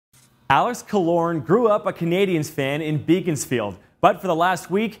Alex Killorn grew up a Canadiens fan in Beaconsfield, but for the last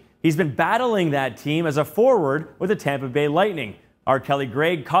week, he's been battling that team as a forward with the Tampa Bay Lightning. Our Kelly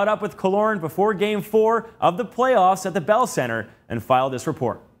Greig caught up with Killorn before Game 4 of the playoffs at the Bell Center and filed this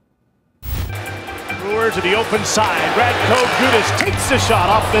report. Brewer to the open side. Radko Gudas takes the shot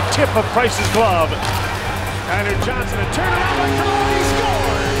off the tip of Price's glove. Tyler Johnson, a turnaround by Killorn, he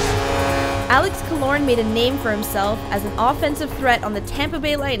scores! Alex Killorn made a name for himself as an offensive threat on the Tampa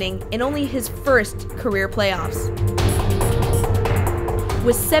Bay Lightning in only his first career playoffs.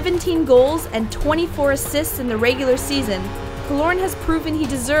 With 17 goals and 24 assists in the regular season, Killorn has proven he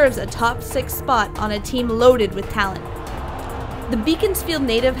deserves a top 6 spot on a team loaded with talent. The Beaconsfield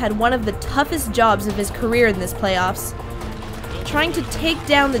native had one of the toughest jobs of his career in this playoffs, trying to take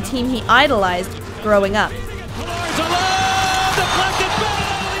down the team he idolized growing up.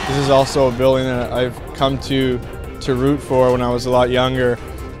 This is also a building that I've come to root for when I was a lot younger,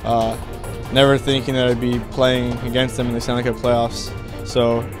 never thinking that I'd be playing against them in the Stanley Cup playoffs.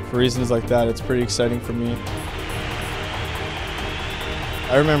 So for reasons like that, it's pretty exciting for me.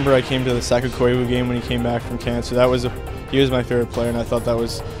 I remember I came to the second Koivu game when he came back from cancer. He was my favorite player, and I thought that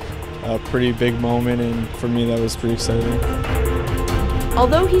was a pretty big moment, and for me that was pretty exciting.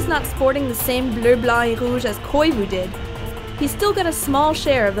 Although he's not sporting the same bleu, blanc et rouge as Koivu did, he's still got a small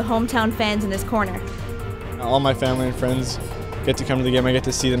share of the hometown fans in his corner. All my family and friends get to come to the game. I get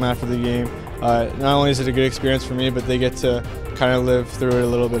to see them after the game. Not only is it a good experience for me, but they get to kind of live through it a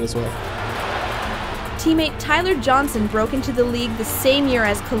little bit as well. Teammate Tyler Johnson broke into the league the same year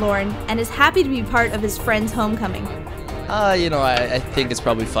as Killorn and is happy to be part of his friend's homecoming. I think it's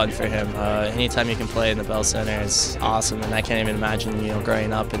probably fun for him. Anytime you can play in the Bell Center is awesome, and I can't even imagine,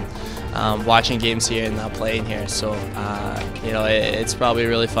 growing up and watching games here and not playing here. So, it's probably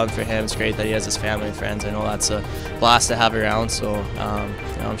really fun for him. It's great that he has his family and friends. I know that's a blast to have around, so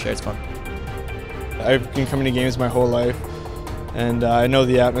I'm sure it's fun. I've been coming to games my whole life, and I know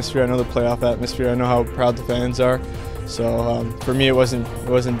the atmosphere. I know the playoff atmosphere. I know how proud the fans are. So for me, it wasn't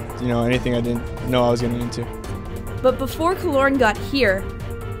anything I didn't know I was getting into. But before Killorn got here,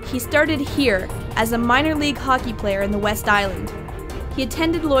 he started here as a minor league hockey player in the West Island. He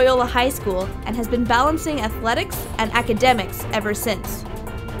attended Loyola High School and has been balancing athletics and academics ever since.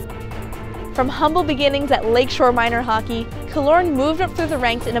 From humble beginnings at Lakeshore Minor Hockey, Killorn moved up through the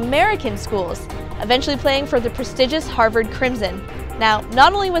ranks in American schools, eventually playing for the prestigious Harvard Crimson. Now,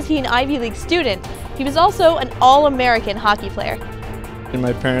 not only was he an Ivy League student, he was also an All-American hockey player. And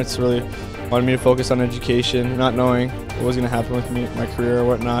my parents really wanted me to focus on education, not knowing what was going to happen with me, my career or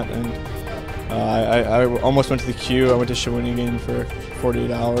whatnot. And I almost went to the Q. I went to Shawinigan for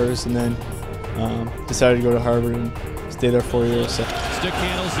 48 hours, and then decided to go to Harvard and stay there 4 years. So. Stick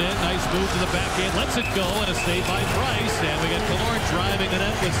handles in, nice move to the back end, lets it go, and a save by Price. And we got Killorn driving the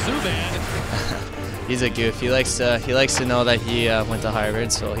net with Subban. He's a goof. He likes to know that he went to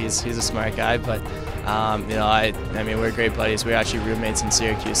Harvard, so he's a smart guy. But I mean, we're great buddies. We were actually roommates in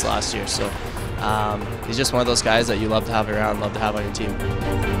Syracuse last year, so he's just one of those guys that you love to have around, love to have on your team.